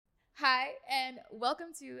Hi, and welcome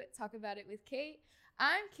to Talk About It with Kait.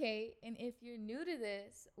 I'm Kait, and if you're new to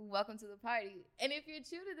this, welcome to the party. And if you're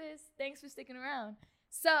true to this, thanks for sticking around.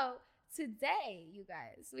 So, today, you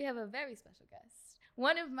guys, we have a very special guest.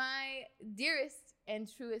 One of my dearest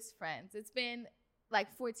and truest friends. It's been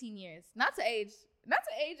like 14 years. Not to age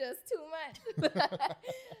us too much.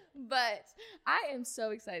 But I am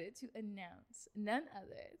so excited to announce none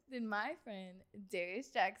other than my friend Darius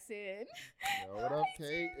Jackson. Yo, what up,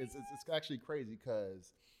 Kait? It's actually crazy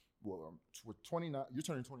because we're 29. You're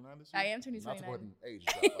turning 29 this year. I am turning 29. Not to go ahead and age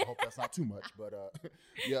yourself. I hope that's not too much, but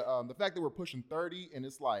the fact that we're pushing 30 and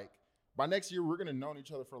it's like by next year we're gonna know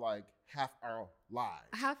each other for like half our lives,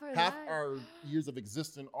 half our years of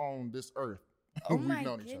existence on this earth. Oh We've my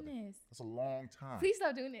known each other. goodness. That's a long time. Please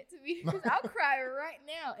stop doing it to me because I'll cry right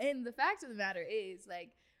now. And the fact of the matter is,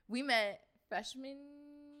 like, we met freshman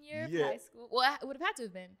year of high school. Well, it would have had to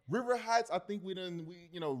have been. River Heights, I think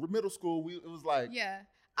middle school, it was like. Yeah.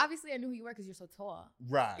 Obviously, I knew who you were because you're so tall.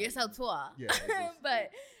 Right. You're so tall. Yeah.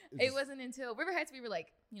 But it wasn't until River Heights we were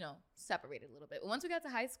like, separated a little bit. But once we got to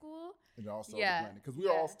high school. And also blended. Because we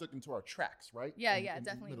were all stuck into our tracks, right? Yeah,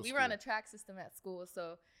 definitely. We were on a track system at school.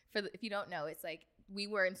 So if you don't know, it's like we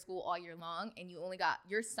were in school all year long and you only got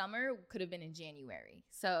your summer could have been in January.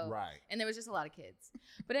 So right. And there was just a lot of kids.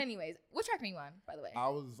 But anyways, what track were you on, by the way? I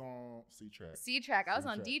was on C track. C track. I was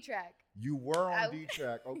on D track. You were on D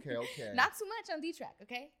track. Okay. Not too much on D track,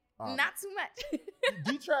 okay? Not too much.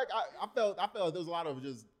 D track, I felt there was a lot of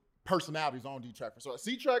just personalities on D track. So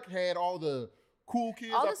C track had all the cool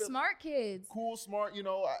kids, all the smart kids, cool, smart.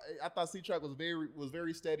 I thought C track was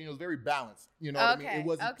very steady. And it was very balanced. You know what I mean? It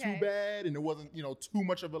wasn't too bad, and it wasn't too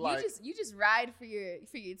much of a like. You just ride for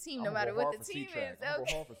your team, no matter what the team is. I'm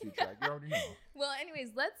go hard for C track. You already know. Well,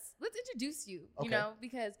 anyways, let's introduce you.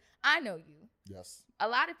 Because I know you. Yes. A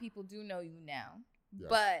lot of people do know you now. Yes.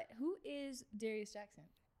 But who is Darius Jackson?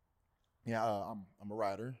 Yeah, I'm a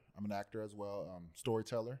writer. I'm an actor as well.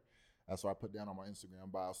 Storyteller. That's what I put down on my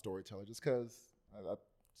Instagram bio, storyteller, just because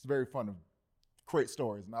it's very fun to create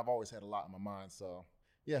stories, and I've always had a lot in my mind. So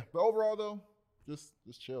yeah, but overall though, just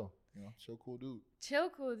chill. Chill, cool dude. Chill,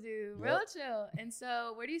 cool dude. Yep. Real chill. And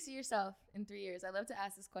so, where do you see yourself in 3 years? I love to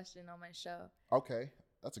ask this question on my show. Okay,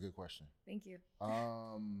 that's a good question. Thank you.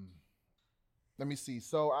 Let me see.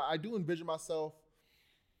 So I do envision myself.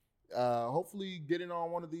 Hopefully getting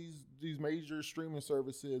on one of these major streaming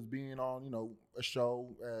services, being on, a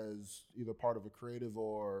show as either part of a creative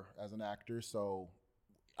or as an actor. So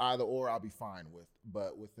either or I'll be fine with.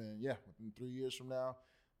 But within 3 years from now,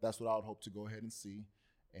 that's what I would hope to go ahead and see.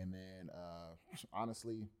 And then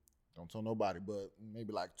honestly, don't tell nobody, but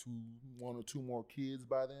maybe like one or two more kids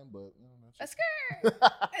by then. But a skirt.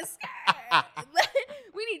 A skirt.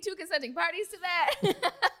 We need 2 consenting parties to that.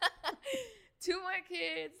 2 more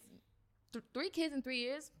kids. 3 kids in 3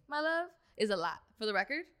 years, my love, is a lot. For the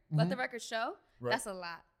record, let the record show. Right. That's a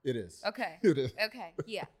lot. It is. Okay. It is. Okay.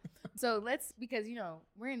 Yeah. So because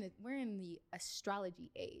we're in the astrology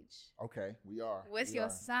age. Okay, we are. What's your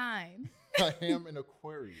sign? I am an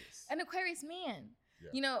Aquarius. An Aquarius man.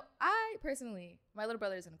 Yeah. I personally, my little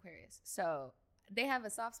brother is an Aquarius, so they have a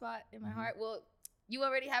soft spot in my heart. Well, you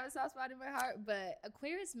already have a soft spot in my heart, but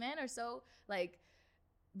Aquarius men are so like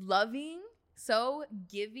loving, so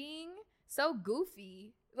giving. So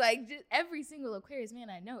goofy, like just every single Aquarius man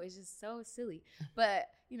I know is just so silly. But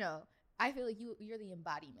I feel like you're the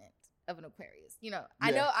embodiment of an Aquarius.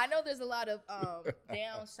 I know there's a lot of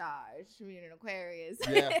downsides to being an Aquarius.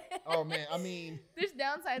 Yeah. Oh man, I mean, there's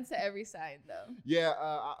downsides to every sign though. Yeah.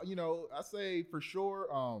 I say for sure.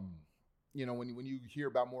 When you hear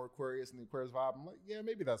about more Aquarius and the Aquarius vibe, I'm like, yeah,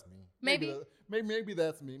 maybe that's me. Maybe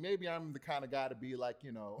that's me. Maybe I'm the kind of guy to be like,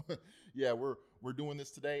 yeah, we're doing this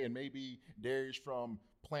today, and maybe Darius from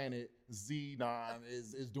planet Xenon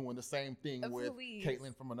is doing the same thing with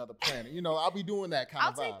Caitlin from another planet. I'll be doing that kind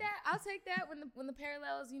of vibe. I'll take that when the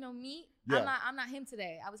parallels, meet. Yeah. I'm not him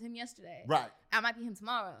today. I was him yesterday. Right. I might be him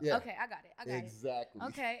tomorrow. Yeah. Okay, I got it. Exactly.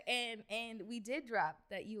 Okay, and we did drop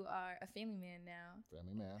that you are a family man now.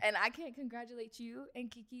 Family man. And I can't congratulate you and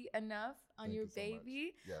Kiki enough on Thank your you so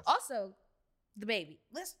baby. Yes. Also, the baby.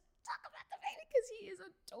 Let's talk about the baby because he is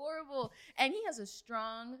adorable. And he has a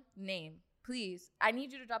strong name. Please, I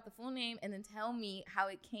need you to drop the full name and then tell me how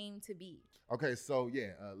it came to be. Okay, so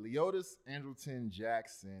Leotis Andrelton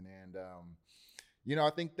Jackson. And, I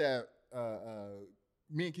think that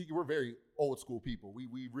me and Kiki, we're very old school people.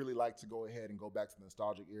 We really like to go ahead and go back to the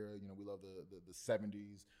nostalgic era. We love the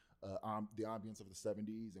 70s, the ambience of the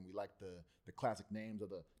 70s, and we like the classic names of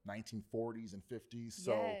the 1940s and 50s.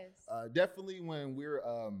 So definitely when we're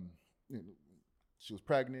she was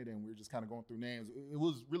pregnant, and we were just kind of going through names. It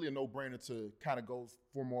was really a no-brainer to kind of go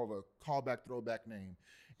for more of a callback, throwback name,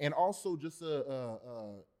 and also just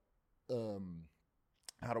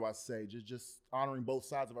how do I say, just honoring both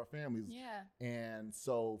sides of our families. Yeah. And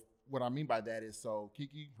so what I mean by that is, so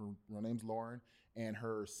Kiki, her name's Lauren, and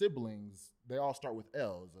her siblings, they all start with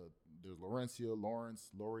L. There's Laurencia, Lawrence,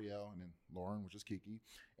 L'Oreal, and then Lauren, which is Kiki.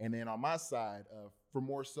 And then on my side, for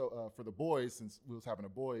the boys, since we was having the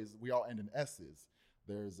boys, we all end in S's.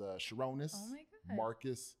 There's Sharonis, Oh my God.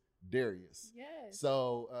 Marcus, Darius. Yes.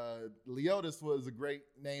 So Leotis was a great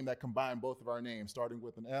name that combined both of our names, starting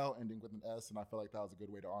with an L, ending with an S, and I felt like that was a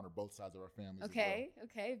good way to honor both sides of our families. Okay,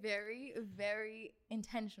 very, very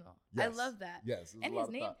intentional. Yes. I love that. Yes, and his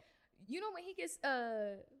name, you know, when he gets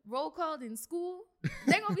roll called in school,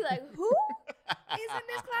 they're gonna be like, who is in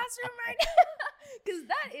this classroom right now? Because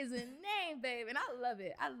that is a name, babe, and I love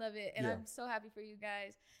it. And I'm so happy for you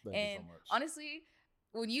guys. Thank you so much. Honestly,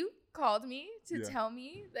 when you called me to tell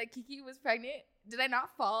me that Kiki was pregnant, did I not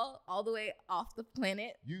fall all the way off the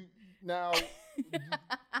planet? Now,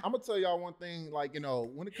 I'm gonna tell y'all one thing. Like, you know,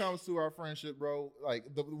 when it comes to our friendship, bro, like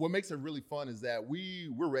what makes it really fun is that we're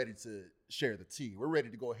ready to share the tea. We're ready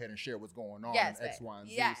to go ahead and share what's going on in X, Y, and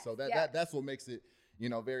Z. Yes, so that's what makes it, you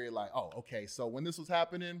know, very like, oh, okay. So when this was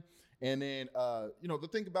happening, and then you know, the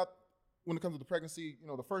thing about when it comes to the pregnancy, you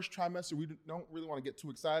know, the first trimester, we don't really want to get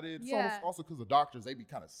too excited. Yeah. So also because the doctors, they be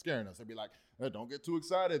kind of scaring us. They be like, don't get too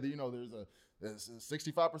excited. You know, there's a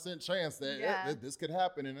 65% chance that this could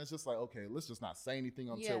happen. And it's just like, okay, let's just not say anything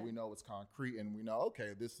until we know it's concrete and we know,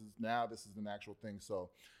 okay, this is an actual thing.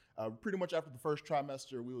 So pretty much after the first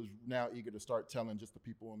trimester, we was now eager to start telling just the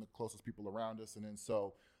people and the closest people around us. And then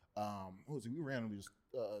so we randomly just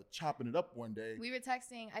chopping it up one day. We were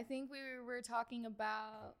texting. I think we were talking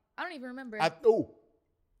about, I don't even remember. I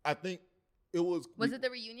think it was. Was it the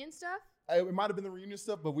reunion stuff? It might have been the reunion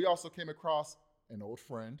stuff, but we also came across an old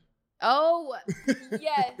friend. Oh,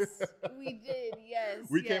 yes, we did. Yes.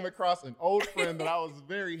 We came across an old friend that I was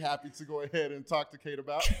very happy to go ahead and talk to Kait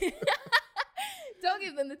about. Don't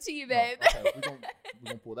give them the tea, babe. No, okay, we're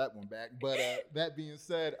gonna pull that one back. But that being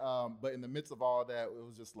said, but in the midst of all that, it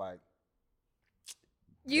was just like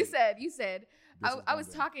you said. I was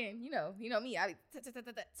talking. You know me. I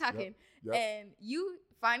talking, Yep. and you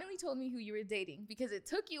finally told me who you were dating because it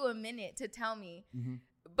took you a minute to tell me. Mm-hmm.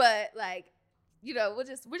 But like, you know, we're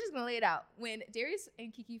just gonna lay it out. When Darius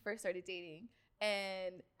and Kiki first started dating,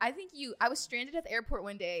 and I think I was stranded at the airport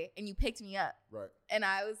one day, and you picked me up. Right. And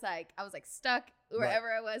I was like stuck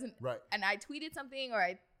wherever I was, and I tweeted something or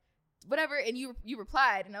whatever, and you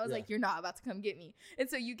replied, and I was like, you're not about to come get me. And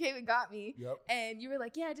so you came and got me. Yep. And you were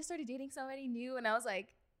like, yeah, I just started dating somebody new, and I was like,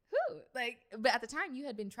 who? Like, but at the time you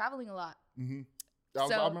had been traveling a lot. Mm-hmm.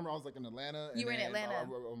 I remember I was like in Atlanta. You were in Atlanta.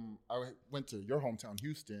 I went to your hometown,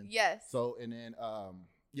 Houston. Yes. So, and then,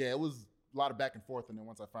 it was a lot of back and forth. And then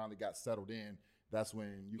once I finally got settled in, that's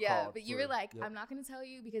when you called. Yeah, but you were like, I'm not going to tell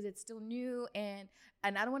you because it's still new and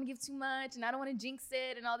I don't want to give too much and I don't want to jinx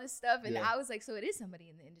it and all this stuff. And I was like, so it is somebody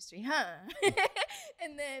in the industry, huh?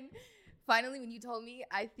 And then finally, when you told me,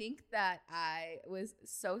 I think that I was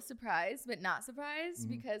so surprised, but not surprised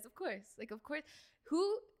because of course,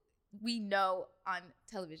 who we know on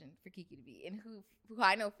television for Kiki to be and who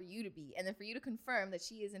I know for you to be, and then for you to confirm that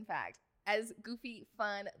she is in fact as goofy,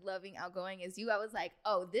 fun, loving, outgoing as you, I was like,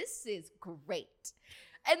 oh, this is great.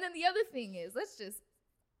 And then the other thing is, let's just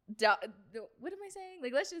what am I saying?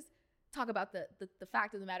 Like, let's just talk about the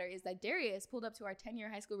fact of the matter is that Darius pulled up to our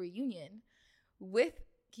 10-year high school reunion with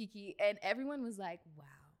Kiki, and everyone was like, wow.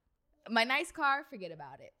 My nice car, forget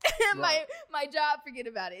about it. Right. my job, forget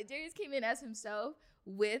about it. Darius came in as himself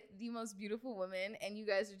with the most beautiful woman, and you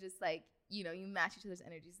guys are just like, you know, you match each other's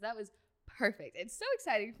energy. So that was perfect. It's so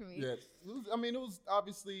exciting for me. Yeah, it was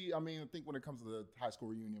obviously, I think when it comes to the high school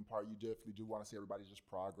reunion part, you definitely do want to see everybody's just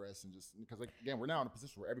progress and just, because again, we're now in a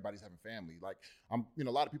position where everybody's having family. Like, a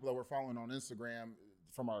lot of people that we're following on Instagram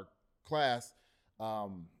from our class,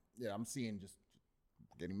 I'm seeing just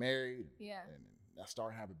getting married. Yeah. And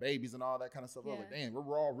start having babies and all that kind of stuff. I was like, damn,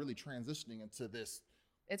 we're all really transitioning into this.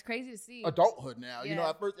 It's crazy to see. Adulthood now. Yeah. You know,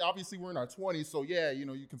 at first, obviously we're in our 20s, so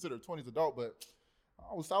you consider 20s adult, but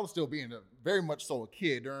I was still being very much so a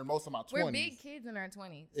kid during most of my 20s. We're big kids in our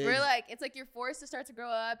 20s. We're like, it's like you're forced to start to grow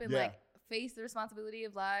up and like face the responsibility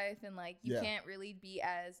of life, and like you can't really be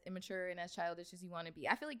as immature and as childish as you want to be.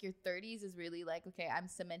 I feel like your 30s is really like, okay, I'm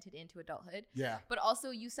cemented into adulthood. Yeah. But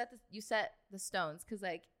also you set the stones, because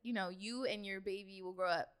like, you know, you and your baby will grow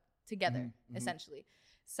up together essentially.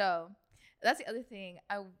 So that's the other thing.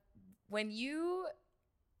 When you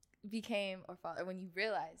became a father, when you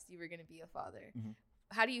realized you were going to be a father,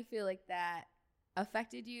 how do you feel like that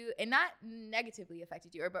affected you, and not negatively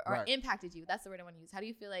affected you, or Right. impacted you? That's the word I want to use. How do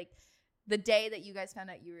you feel like the day that you guys found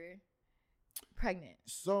out you were pregnant?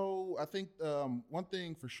 So I think one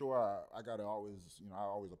thing for sure, I gotta always, I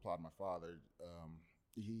always applaud my father.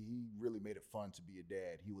 He really made it fun to be a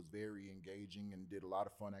dad. He was very engaging and did a lot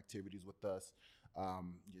of fun activities with us.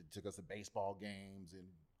 He took us to baseball games and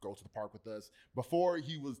go to the park with us. Before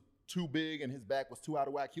he was too big and his back was too out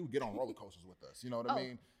of whack, he would get on roller coasters with us. You know what I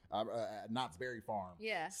mean? At Knott's Berry Farm.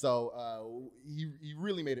 Yeah. So he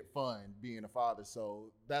really made it fun being a father.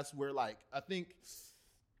 So that's where, like, I think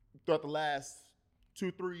throughout the last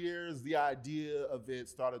 2-3 years, the idea of it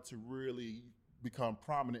started to really become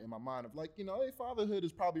prominent in my mind of like, hey, fatherhood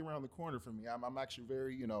is probably around the corner for me. I'm actually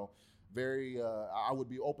very, I would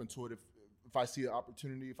be open to it if I see an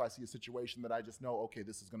opportunity, if I see a situation that I just know, okay,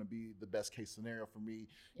 this is going to be the best case scenario for me,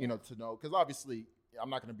 to know, because obviously I'm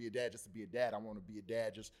not going to be a dad just to be a dad. I want to be a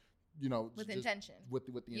dad just, with intention, with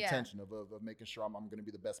the intention of making sure I'm going to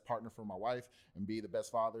be the best partner for my wife and be the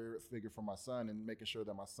best father figure for my son, and making sure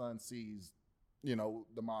that my son sees,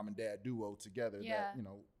 the mom and dad duo together, that,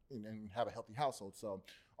 and have a healthy household. So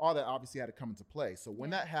all that obviously had to come into play. So when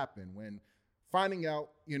that happened, when finding out,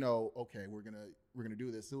 okay, we're gonna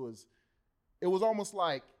do this, it was almost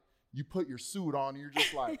like you put your suit on and you're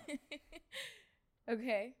just like,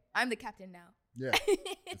 okay, I'm the captain now. Yeah,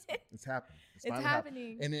 it's happening. It's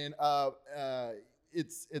happening. And then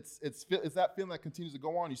it's that feeling that continues to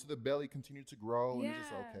go on. You see the belly continue to grow, and it's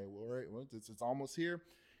just okay. Well, all right, it's almost here.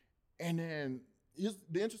 And then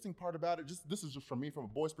the interesting part about it, this is just from me, from a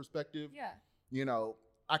boy's perspective. Yeah.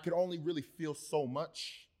 I could only really feel so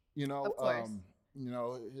much. Of course.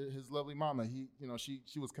 His lovely mama.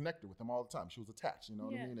 She was connected with him all the time. She was attached. You know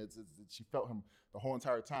what I mean? She felt him the whole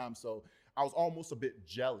entire time. So I was almost a bit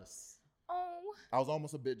jealous. Oh. I was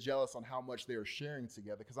almost a bit jealous on how much they were sharing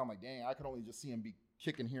together, because I'm like, dang, I could only just see him be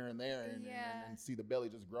kicking here and there and see the belly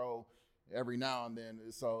just grow every now and then.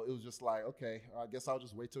 So it was just like, okay, I guess I'll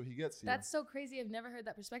just wait till he gets here. That's so crazy. I've never heard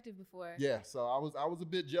that perspective before. Yeah, so I was a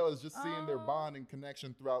bit jealous just seeing their bond and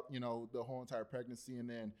connection throughout, the whole entire pregnancy. And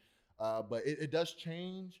then, but it does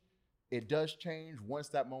change. It does change once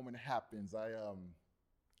that moment happens.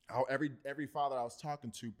 Every father I was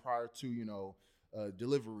talking to prior to,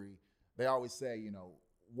 delivery, they always say,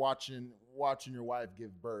 watching your wife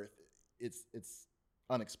give birth, it's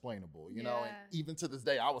unexplainable, and even to this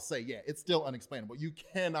day, I will say, it's still unexplainable. You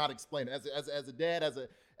cannot explain it. As a dad,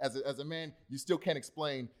 as a man, you still can't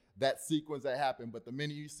explain that sequence that happened. But the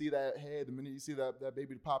minute you see that head, the minute you see that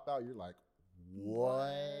baby pop out, you're like,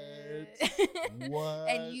 what? What?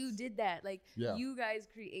 And you did that. Like, you guys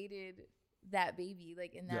created that baby,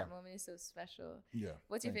 like, in that moment is so special. Yeah.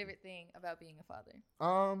 What's your favorite thing about being a father?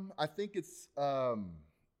 I think it's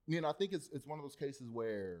it's one of those cases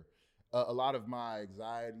where a lot of my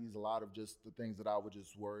anxieties, a lot of just the things that I would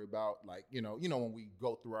just worry about, like, when we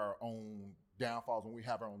go through our own downfalls, when we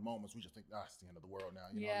have our own moments, we just think, it's the end of the world now.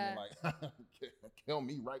 You know what I mean? Like, kill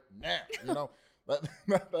me right now.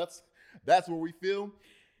 That's where we feel,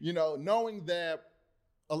 knowing that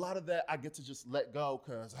a lot of that I get to just let go,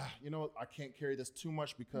 because I can't carry this too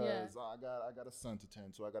much, because I got a son to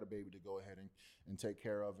tend to. I got a baby to go ahead and take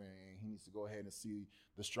care of, and he needs to go ahead and see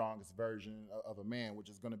the strongest version of a man, which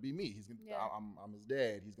is going to be me. I'm his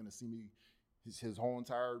dad. He's going to see me his whole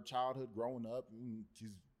entire childhood growing up, and he's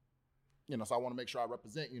so I want to make sure I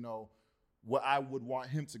represent what I would want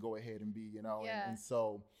him to go ahead and be, and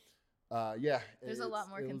so there's a lot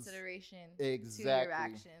more consideration to your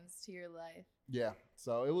actions, to your life. Yeah.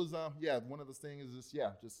 So it was, one of those things is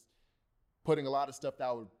just putting a lot of stuff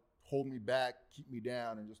that would hold me back, keep me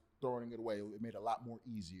down, and just throwing it away. It made it a lot more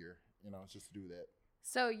easier, just to do that.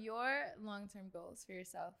 So your long-term goals for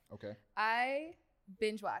yourself. Okay. I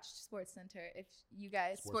binge watched SportsCenter. If you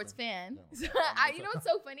guys, sports fan. No. So what's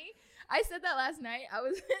so funny? I said that last night.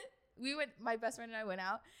 My best friend and I went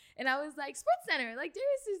out, and I was like, SportsCenter, like,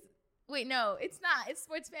 Darius is, wait, no, it's not. It's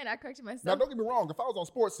sports fan. I corrected myself. Now, don't get me wrong. If I was on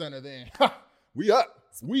SportsCenter, then we up.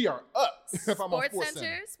 We are up. If I'm on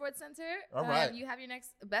SportsCenter. All right. You have your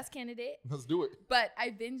next best candidate. Let's do it. But I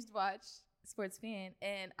binged watched Sports Fan,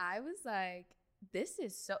 and I was like,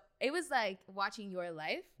 it was like watching your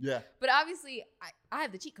life. Yeah. But obviously, I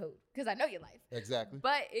have the cheat code because I know your life. Exactly.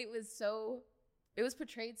 But it was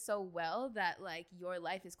portrayed so well that, like, your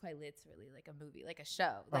life is quite literally like a movie, like a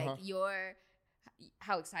show. Like,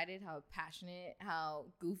 how excited, how passionate, how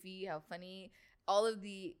goofy, how funny, all of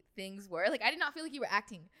the things were. Like, I did not feel like you were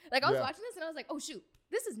acting. Like, I was watching this and I was like, oh shoot,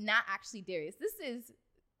 this is not actually Darius. This is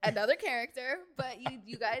another character, but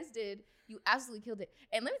you guys did. You absolutely killed it.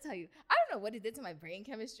 And let me tell you, I don't know what it did to my brain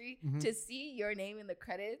chemistry to see your name in the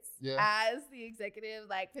credits as the executive,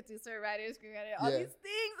 like producer, writer, screenwriter, all these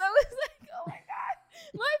things. I was like, oh my God,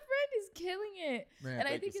 my friend is killing it. Man, and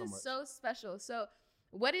I think it's so special. So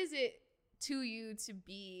what is it to you to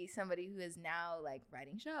be somebody who is now like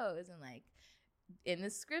writing shows and like in the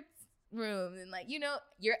script room and like, you know,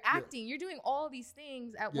 you're acting, you're doing all these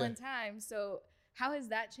things at one time. So how has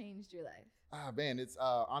that changed your life? Man, it's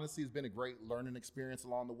honestly, it's been a great learning experience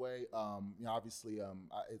along the way. You know, obviously,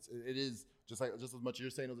 it is just as much as you're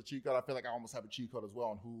saying it was a cheat code. I feel like I almost have a cheat code as well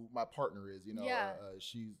on who my partner is. You know,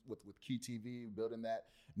 she's with Key TV, building that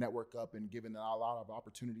network up and giving a lot of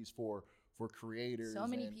opportunities for creators. So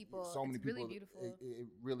many people. It's really beautiful. It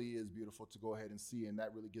really is beautiful to go ahead and see, and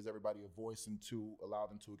that really gives everybody a voice and to allow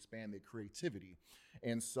them to expand their creativity.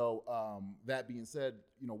 And so, that being said,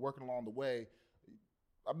 you know, working along the way,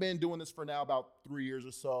 I've been doing this for now about 3 years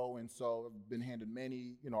or so, and so I've been handed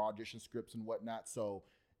many, you know, audition scripts and whatnot. So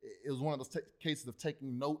it was one of those cases of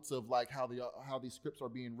taking notes of like how these scripts are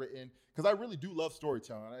being written, because I really do love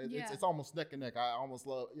storytelling. It's almost neck and neck. I almost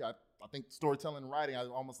love, I think storytelling and writing I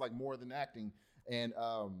almost like more than acting.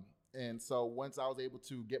 And so once I was able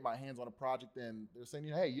to get my hands on a project, and they're saying,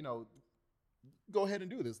 hey, you know, go ahead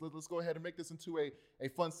and do this. Let's go ahead and make this into a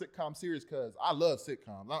fun sitcom series, because I love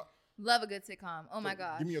sitcoms. Love a good sitcom. Oh my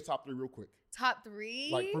gosh. Give me your top 3 real quick. Top 3?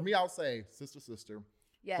 Like for me, I'll say Sister,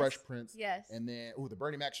 Fresh Prince, and then the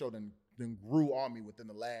Bernie Mac show then grew on me within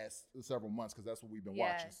the last several months, because that's what we've been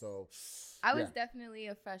watching. So I was definitely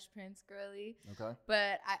a Fresh Prince girly. Okay.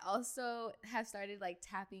 But I also have started like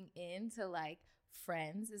tapping into like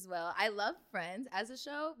Friends as well. I love Friends as a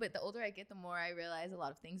show, but the older I get, the more I realize a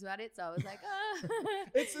lot of things about it. So I was like,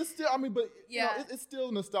 it's still, I mean, but you know, it's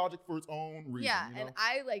still nostalgic for its own reason. Yeah, you know?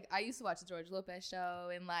 and I used to watch the George Lopez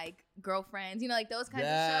show and like Girlfriends, you know, like those kinds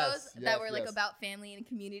of shows that were like about family and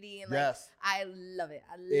community, and like I love it.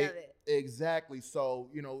 I love it. Exactly. So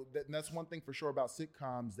you know, that's one thing for sure about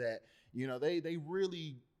sitcoms, that you know they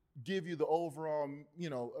really give you the overall, you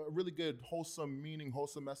know, really good, wholesome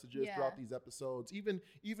messages throughout these episodes. Even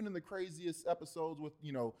in the craziest episodes with,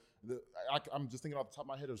 you know, I'm just thinking off the top of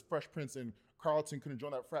my head, it was Fresh Prince and Carlton couldn't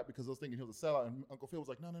join that frat because I was thinking he was a sellout, and Uncle Phil was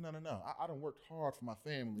like, no. I done worked hard for my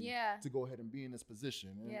family to go ahead and be in this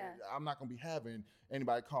position. And I'm not going to be having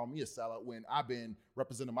anybody call me a sellout when I've been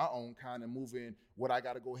representing my own kind and moving what I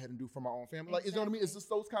got to go ahead and do for my own family. Like, you know what I mean? It's just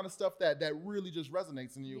those kind of stuff that really just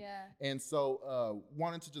resonates in you. Yeah. And so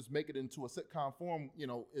wanting to just make it into a sitcom form, you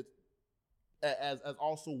know, as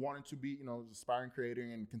also wanting to be, you know, aspiring creator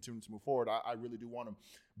and continuing to move forward, I really do want to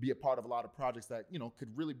be a part of a lot of projects that, you know,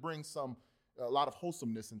 could really bring a lot of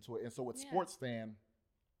wholesomeness into it. And so with Sports Fan,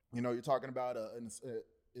 you know, you're talking about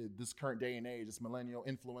this current day and age, this millennial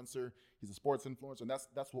influencer. He's a sports influencer, and that's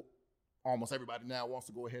what almost everybody now wants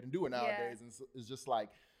to go ahead and do it nowadays. And it's just like,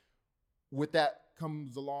 with that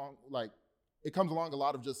comes along a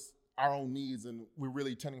lot of just our own needs, and we're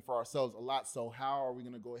really tending for ourselves a lot. So how are we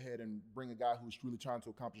going to go ahead and bring a guy who's truly trying to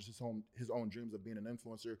accomplish his own dreams of being an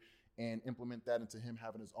influencer and implement that into him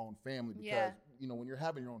having his own family? Because you know, when you're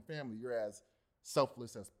having your own family, you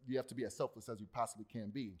have to be as selfless as you possibly can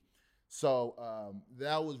be. So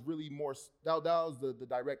that was really that was the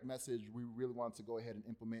direct message we really wanted to go ahead and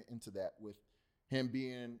implement into that, with him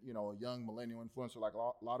being, you know, a young millennial influencer like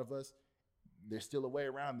a lot of us. There's still a way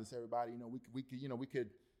around this, everybody. You know, we could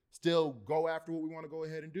still go after what we want to go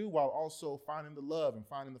ahead and do, while also finding the love and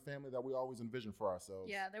finding the family that we always envision for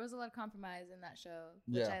ourselves. Yeah, there was a lot of compromise in that show,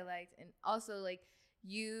 which I liked. And also, like,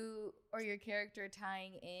 you or your character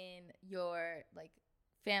tying in your, like,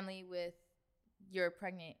 family with your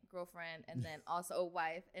pregnant girlfriend, and then also a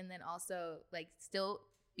wife, and then also, like, still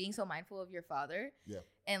being so mindful of your father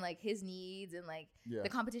and like his needs, and like the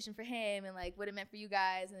competition for him, and like what it meant for you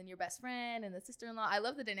guys, and then your best friend and the sister-in-law. I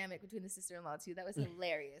love the dynamic between the sister-in-law too. That was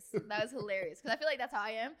hilarious. That was hilarious, because I feel like that's how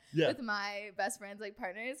I am with my best friends, like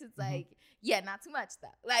partners. It's like, not too much though.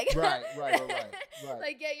 Like right.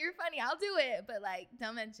 Like, you're funny, I'll do it, but like,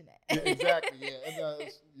 don't mention it. Exactly.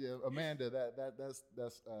 And, Amanda, that's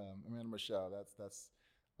Amanda Michelle. That's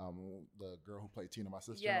the girl who played Tina, my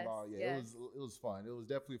sister-in-law. It was fun. It was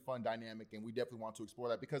definitely a fun dynamic, and we definitely want to explore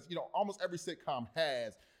that, because, you know, almost every sitcom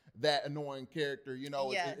has that annoying character. You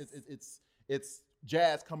know, it's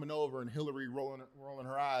Jazz coming over and Hillary rolling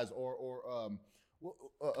her eyes, or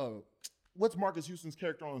what's Marcus Houston's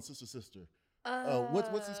character on Sister?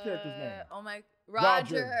 What's his character's name? Oh my,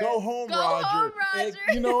 Roger. Go home, Roger. Home, Roger.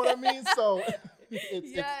 You know what I mean? So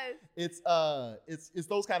it's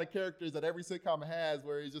those kind of characters that every sitcom has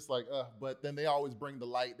where he's just like, but then they always bring the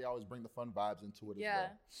light, they always bring the fun vibes into it as well.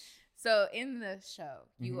 So in the show,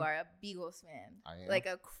 you are a Beagles fan. I am. Like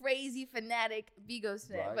a crazy fanatic Beagles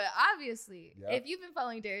fan. Right. But obviously, if you've been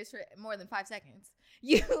following Darius for more than 5 seconds,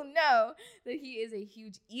 you know that he is a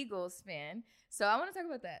huge Eagles fan. So I want to talk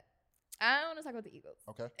about that. I want to talk about the Eagles.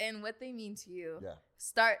 Okay. And what they mean to you. Yeah.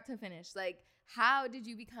 Start to finish. Like, how did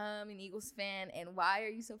you become an Eagles fan, and why are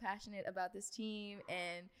you so passionate about this team?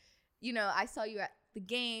 And, you know, I saw you at the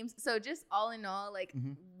games. So just all in all, like,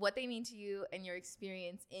 what they mean to you and your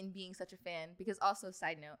experience in being such a fan. Because also,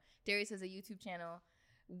 side note, Darius has a YouTube channel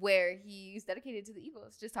where he's dedicated to the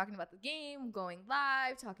Eagles, just talking about the game, going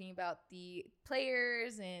live, talking about the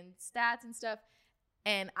players and stats and stuff.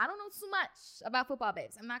 And I don't know too much about football,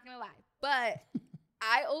 babes. I'm not going to lie. But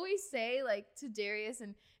I always say, like, to Darius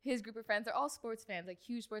and his group of friends, they're all sports fans, like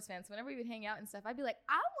huge sports fans. Whenever we would hang out and stuff, I'd be like,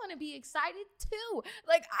 I want to be excited too.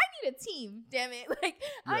 Like, I need a team, damn it. Like,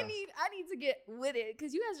 I need to get with it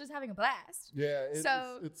because you guys are just having a blast. Yeah,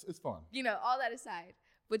 it's fun. You know, all that aside,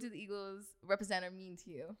 what do the Eagles represent or mean to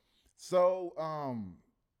you? So,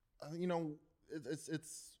 you know,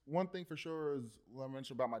 it's one thing for sure is what I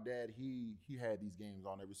mentioned about my dad. He had these games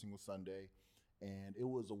on every single Sunday, and it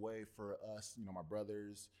was a way for us, you know, my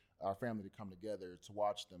brothers, our family to come together to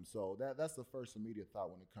watch them. So that's the first immediate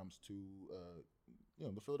thought when it comes to you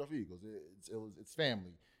know, the Philadelphia Eagles. It's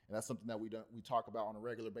family, and that's something that we talk about on a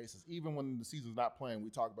regular basis. Even when the season's not playing, we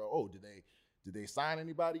talk about, oh, did they sign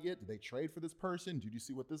anybody yet? Did they trade for this person? Did you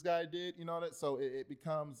see what this guy did? You know that. So it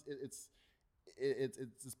becomes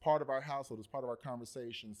it's part of our household. It's part of our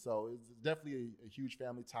conversation. So it's definitely a huge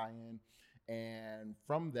family tie-in. And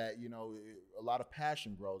from that, you know, a lot of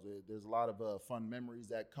passion grows. There's a lot of fun memories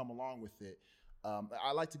that come along with it.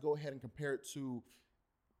 I like to go ahead and compare it to,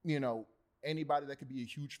 you know, anybody that could be a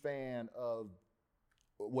huge fan of,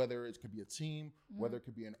 whether it could be a team, whether it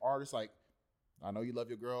could be an artist. Like, I know you love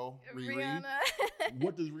your girl, Rihanna.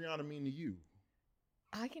 What does Rihanna mean to you?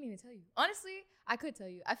 I can't even tell you. Honestly, I could tell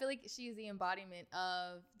you. I feel like she is the embodiment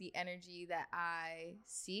of the energy that I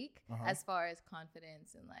seek as far as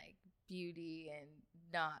confidence and, like, beauty and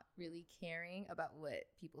not really caring about what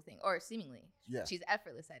people think, or seemingly. Yeah. She's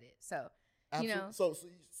effortless at it. So, absolutely. You know.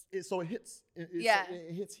 So it hits.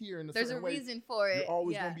 It hits here in a There's certain a way. reason for it. You're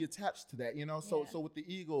always going to be attached to that, you know. So with the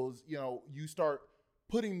Eagles, you know, you start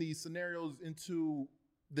putting these scenarios into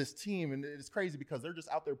this team, and it's crazy because they're just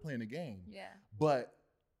out there playing a game. Yeah. But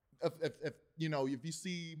if you know, if you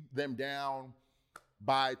see them down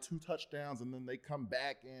by 2 touchdowns and then they come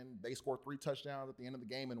back and they score 3 touchdowns at the end of the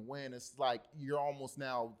game and win, it's like you're almost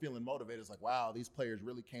now feeling motivated. It's like, wow, these players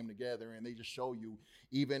really came together, and they just show you,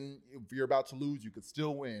 even if you're about to lose, you could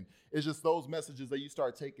still win. It's just those messages that you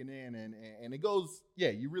start taking in, and it goes,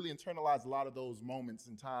 you really internalize a lot of those moments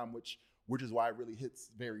in time, which is why it really hits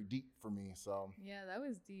very deep for me. So yeah, that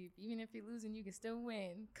was deep. Even if you're losing, you can still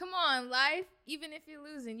win. Come on, life. Even if you're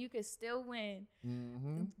losing, you can still win.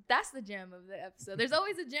 That's the gem of the episode. There's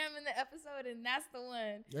always a gem in the episode, and that's the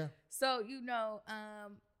one. Yeah. So, you know,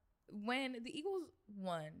 when the Eagles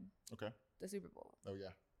won the Super Bowl. Oh,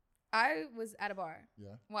 yeah. I was at a bar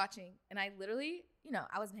watching, and I literally, you know,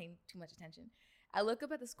 I wasn't paying too much attention. I look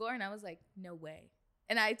up at the score, and I was like, no way.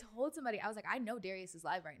 And I told somebody, I was like, I know Darius is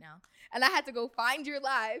live right now. And I had to go find your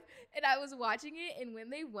live. And I was watching it. And when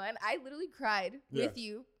they won, I literally cried with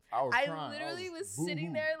you. I literally was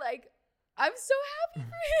sitting there like, I'm so happy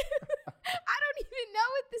for him. I don't even know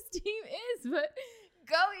what this team is, but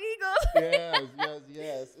go Eagles.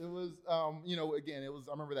 Yes. It was, you know, again,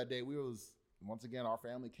 I remember that day once again, our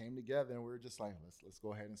family came together, and we were just like, let's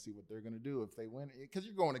go ahead and see what they're going to do if they win. Because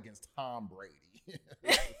you're going against Tom Brady.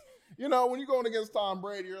 You know, when you're going against Tom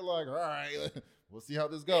Brady, you're like, all right, we'll see how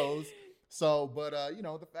this goes. So, but, you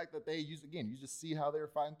know, the fact that you just see how they were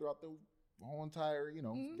fighting throughout the whole entire, you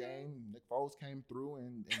know, game. Nick Foles came through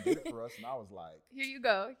and did it for us, and I was like, here you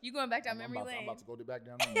go. You going back down memory lane. I'm about to go back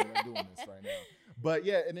down memory lane doing this right now. But,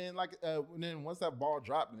 yeah, and then once that ball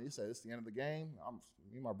dropped, and they said, it's the end of the game,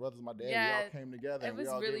 me, my brothers, and my dad, we all came together, and we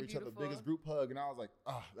all gave each other the biggest group hug, and I was like,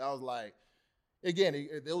 that was like, again,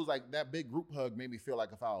 it was like that big group hug made me feel like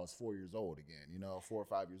if I was 4 years old again, you know, 4 or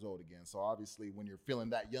 5 years old again. So obviously, when you're feeling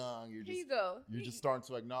that young, you're just starting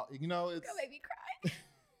to acknowledge, you know, it's. Don't make me cry.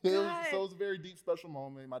 So it was a very deep, special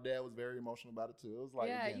moment. My dad was very emotional about it too. It was like,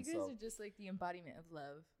 again, you guys are just like the embodiment of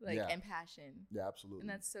love, like and passion. Yeah, absolutely. And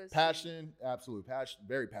that's so sweet. Passion, absolute passion,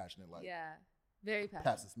 very passionate. Like very passionate.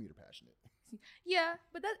 Passes me to passionate. Yeah,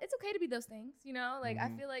 but it's okay to be those things, you know. Like I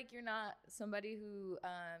feel like you're not somebody who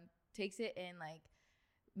takes it and like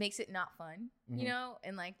makes it not fun, you know?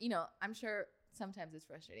 And like, you know, I'm sure sometimes it's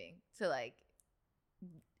frustrating to like,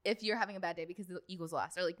 if you're having a bad day because the Eagles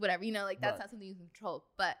lost or like whatever, you know, like that's not something you can control.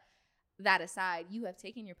 But that aside, you have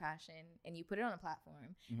taken your passion and you put it on a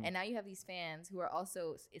platform, and now you have these fans who are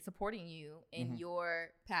also supporting you in your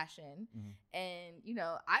passion. And, you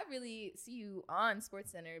know, I really see you on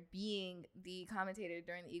SportsCenter being the commentator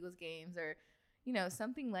during the Eagles games or, you know,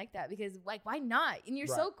 something like that, because like, why not? And you're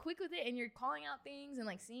so quick with it and you're calling out things and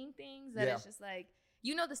like seeing things that it's just like,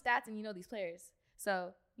 you know, the stats and you know these players.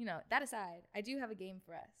 So, you know, that aside, I do have a game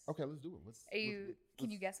for us. Okay, let's do it. Can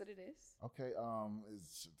you guess what it is? Okay,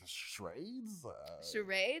 is the charades?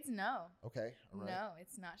 Charades? No. Okay, all right. No,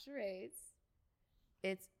 it's not charades.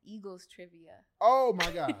 It's Eagles trivia. Oh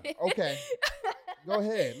my God. Okay. Go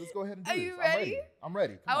ahead. Let's go ahead and do this. Are you ready? I'm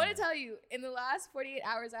ready. I want to tell you, in the last 48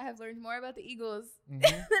 hours, I have learned more about the Eagles than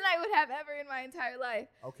I would have ever in my entire life.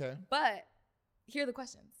 Okay. But here are the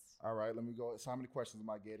questions. All right, let me go. So how many questions am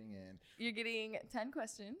I getting in? You're getting 10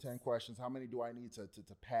 questions. 10 questions. How many do I need to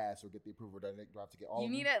pass or get the approval? Do I have to get all You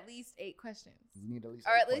of need them? at least 8 questions. You need at least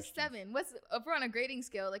or 8 at least questions. 7. What's if we're on a grading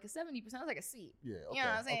scale, like a 70% is like a C. Yeah, okay. You know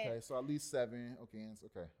what I'm saying? Okay, so at least 7.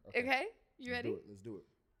 Okay. Okay? You ready? Let's do it.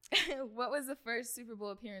 What was the first Super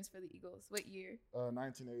Bowl appearance for the Eagles? What year?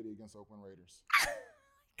 1980 against Oakland Raiders.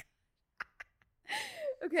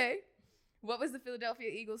 Okay. What was the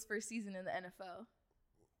Philadelphia Eagles' first season in the NFL?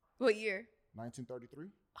 What year? 1933.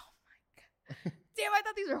 Oh my God. Damn, I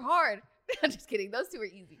thought these were hard. I'm just kidding. Those two are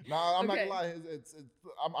easy. No, I'm not gonna lie.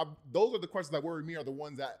 Those are the questions that worry me are the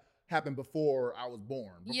ones that happened before I was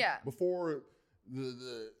born. Before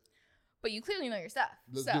the. But you clearly know your stuff.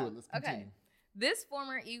 Let's do it. Let's continue. Okay. This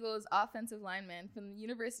former Eagles offensive lineman from the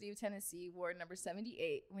University of Tennessee wore number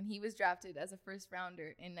 78 when he was drafted as a first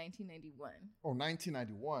rounder in 1991. Oh,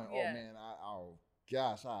 1991. Yeah. Oh man,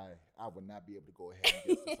 gosh, I would not be able to go ahead and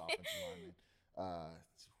guess this offensive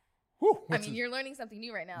lineman. I mean, you're learning something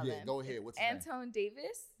new right now. Yeah, then. go ahead. What's his name? Antoine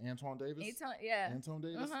Davis. Antoine Davis? Yeah. Antoine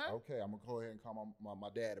Davis? Okay, I'm going to go ahead and call my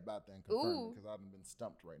dad about that and confirm it because I've been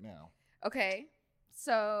stumped right now. Okay,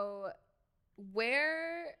 so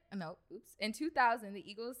in 2000, the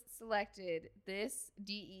Eagles selected this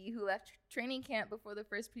DE who left training camp before the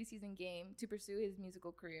first preseason game to pursue his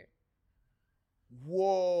musical career.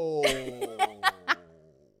 Whoa.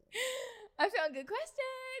 I'm feeling good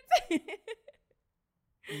questions.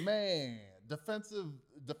 Man,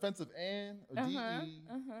 defensive end, a DE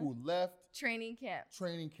who left training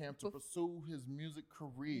camp to pursue his music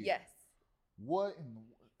career. Yes. What in the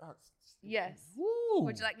Yes. Woo.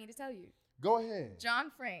 Would you like me to tell you? Go ahead.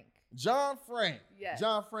 John Frank. Yes.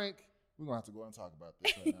 John Frank. We're going to have to go and talk about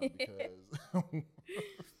this right now because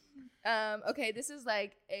okay, this is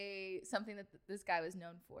like something that this guy was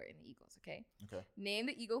known for in the Eagles, okay? Okay. Name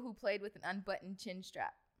the Eagle who played with an unbuttoned chin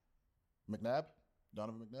strap. McNabb?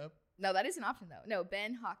 Donovan McNabb? No, that is an option though. No,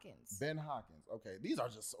 Ben Hawkins. Ben Hawkins. Okay, these are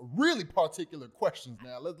just really particular questions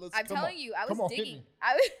now. Let's I'm telling you, I was digging.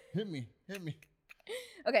 Hit me.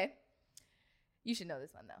 Okay. You should know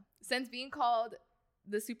this one though. Since being called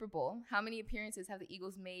the Super Bowl, how many appearances have the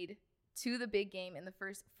Eagles made to the big game in the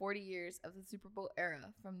first 40 years of the Super Bowl era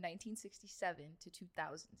from 1967 to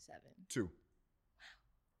 2007? 2.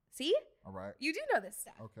 See? All right. You do know this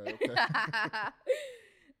stuff. Okay.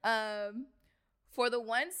 For the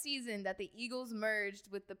one season that the Eagles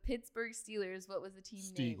merged with the Pittsburgh Steelers, what was the team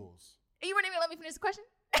name? Steagles. You weren't even let me finish the question?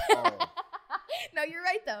 Oh. No, you're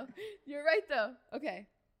right though. Okay.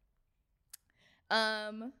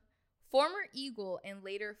 Former Eagle and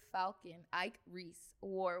later Falcon Ike Reese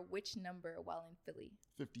wore which number while in Philly?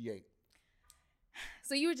 58.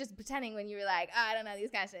 So you were just pretending when you were like, I don't know these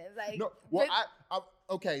questions. Like, no, well,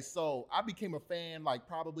 okay, so I became a fan like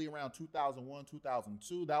probably around 2001,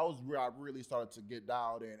 2002. That was where I really started to get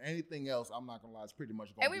dialed in. Anything else, I'm not gonna lie, it's pretty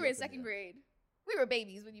much going. And we were in second grade. We were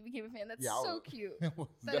babies when you became a fan. That's so cute. It was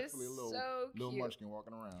definitely a little munchkin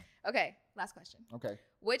walking around. Okay, last question. Okay.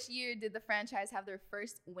 Which year did the franchise have their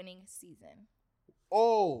first winning season?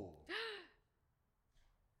 Oh.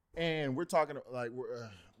 And we're talking like we're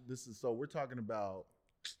talking about.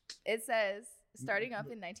 It says starting up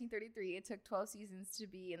in 1933, it took 12 seasons to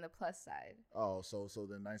be in the plus side. Oh, so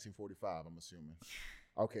then 1945, I'm assuming.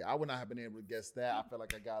 Okay, I would not have been able to guess that. I feel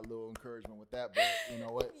like I got a little encouragement with that, but you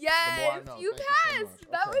know what? Yes, you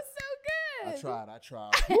passed. That was so good. I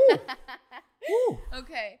tried. Woo! Woo!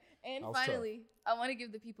 Okay, and finally, I want to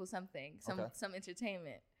give the people some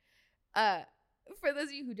entertainment. For those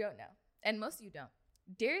of you who don't know, and most of you don't,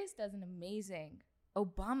 Darius does an amazing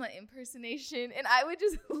Obama impersonation, and I would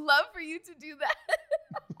just love for you to do that.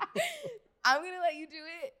 I'm gonna let you do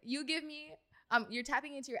it. You give me You're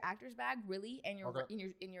tapping into your actor's bag, really, and your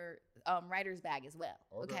in your writer's bag as well.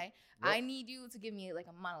 Okay. Yep. I need you to give me like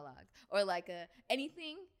a monologue or like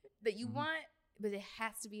anything that you want, but it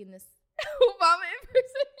has to be in this Obama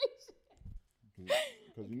impersonation.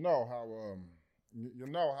 Because you know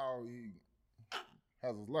how he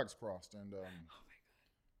has his legs crossed, and oh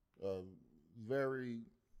my God,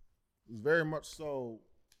 very much so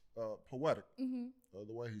poetic.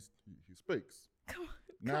 The way he speaks. Come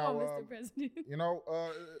on, Mr. President. You know,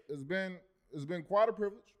 it's been quite a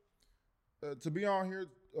privilege to be on here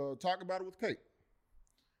talking about it with Kait.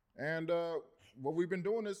 And what we've been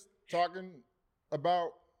doing is talking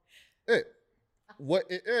about it. What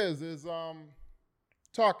it is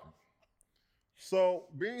talking. So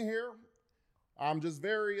being here, I'm just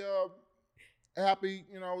very happy.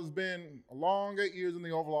 You know, it's been a long 8 years in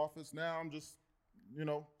the Oval Office. Now I'm just,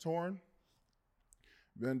 touring.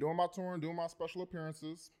 Been doing my touring, doing my special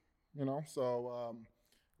appearances, so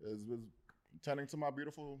is tending to my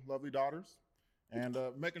beautiful, lovely daughters and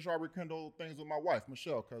making sure I rekindle things with my wife,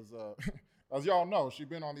 Michelle, because as y'all know, she's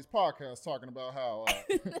been on these podcasts talking about how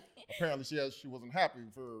apparently she wasn't happy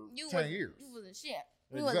for 10 years. You wasn't shit.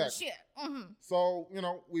 You wasn't shit. So,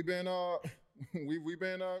 we've been we've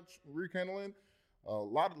been rekindling a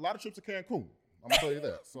lot of trips to Cancun. I'm gonna tell you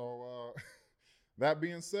that. So that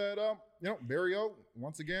being said, Barrio,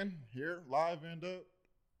 once again, here live and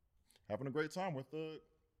having a great time with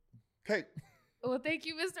Kait. Well, thank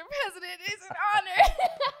you, Mr. President. It's an honor.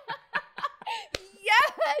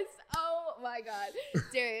 Yes. Oh, my God.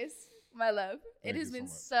 Darius, my love, it has been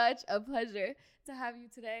such a pleasure to have you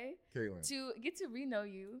today. Caitlin. To get to re-know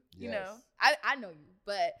you. Yes. You know, I know you,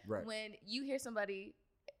 but right. When you hear somebody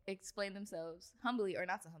explain themselves humbly or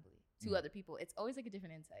not so humbly to other people, it's always like a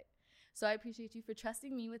different insight. So I appreciate you for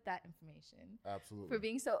trusting me with that information. Absolutely. For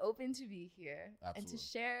being so open to be here. Absolutely. And to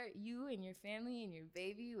share you and your family and your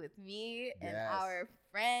baby with me and Yes. our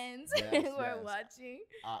friends Yes, who are yes. watching.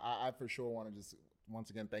 I for sure want to just once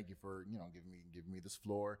again thank you for giving me this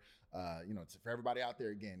floor. For everybody out there,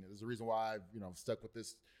 again, there's a reason why I've stuck with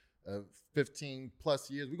this 15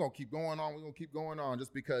 plus years. We're gonna keep going on. We're gonna keep going on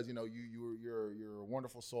just because you're a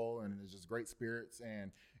wonderful soul and it's just great spirits,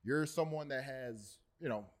 and you're someone that has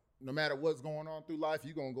no matter what's going on through life,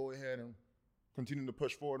 you're going to go ahead and continue to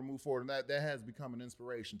push forward and move forward. And that has become an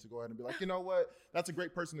inspiration to go ahead and be like, you know what? That's a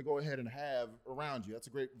great person to go ahead and have around you. That's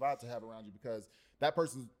a great vibe to have around you, because that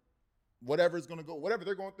person's whatever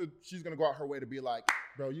they're going through, she's going to go out her way to be like,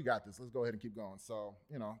 bro, you got this. Let's go ahead and keep going. So,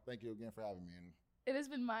 thank you again for having me. And it has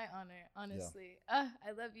been my honor, honestly. Yeah.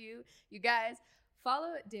 I love you. You guys,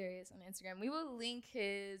 follow Darius on Instagram. We will link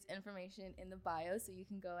his information in the bio, so you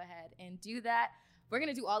can go ahead and do that. We're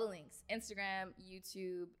going to do all the links, Instagram,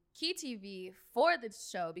 YouTube, Key TV for the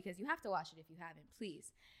show, because you have to watch it if you haven't,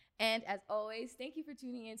 please. And as always, thank you for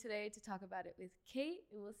tuning in today to talk about it with Kait.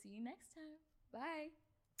 We'll see you next time. Bye.